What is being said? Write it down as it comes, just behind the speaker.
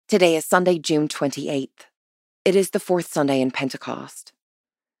Today is Sunday, June 28th. It is the fourth Sunday in Pentecost.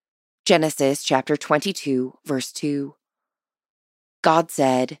 Genesis chapter 22, verse 2. God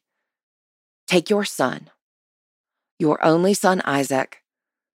said, "Take your son, your only son Isaac,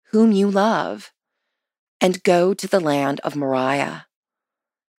 whom you love, and go to the land of Moriah,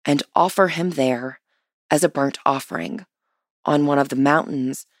 and offer him there as a burnt offering on one of the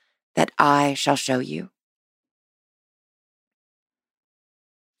mountains that I shall show you."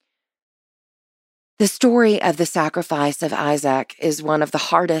 The story of the sacrifice of Isaac is one of the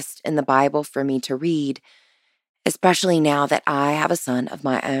hardest in the Bible for me to read, especially now that I have a son of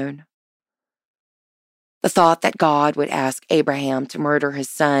my own. The thought that God would ask Abraham to murder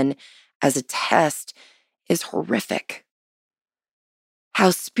his son as a test is horrific. How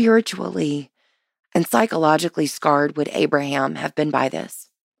spiritually and psychologically scarred would Abraham have been by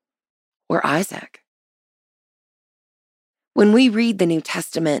this? Or Isaac? When we read the New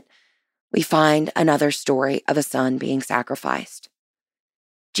Testament, we find another story of a son being sacrificed.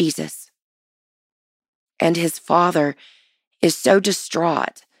 Jesus. And his father is so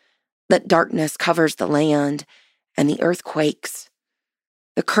distraught that darkness covers the land and the earth quakes.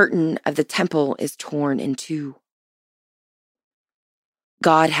 The curtain of the temple is torn in two.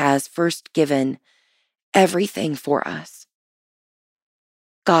 God has first given everything for us.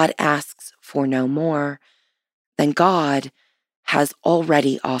 God asks for no more than God has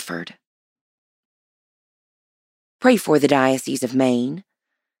already offered. Pray for the Diocese of Maine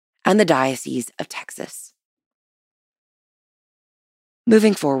and the Diocese of Texas.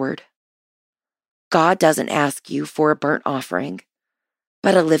 Moving forward, God doesn't ask you for a burnt offering,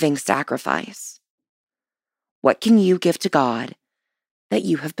 but a living sacrifice. What can you give to God that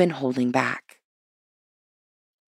you have been holding back?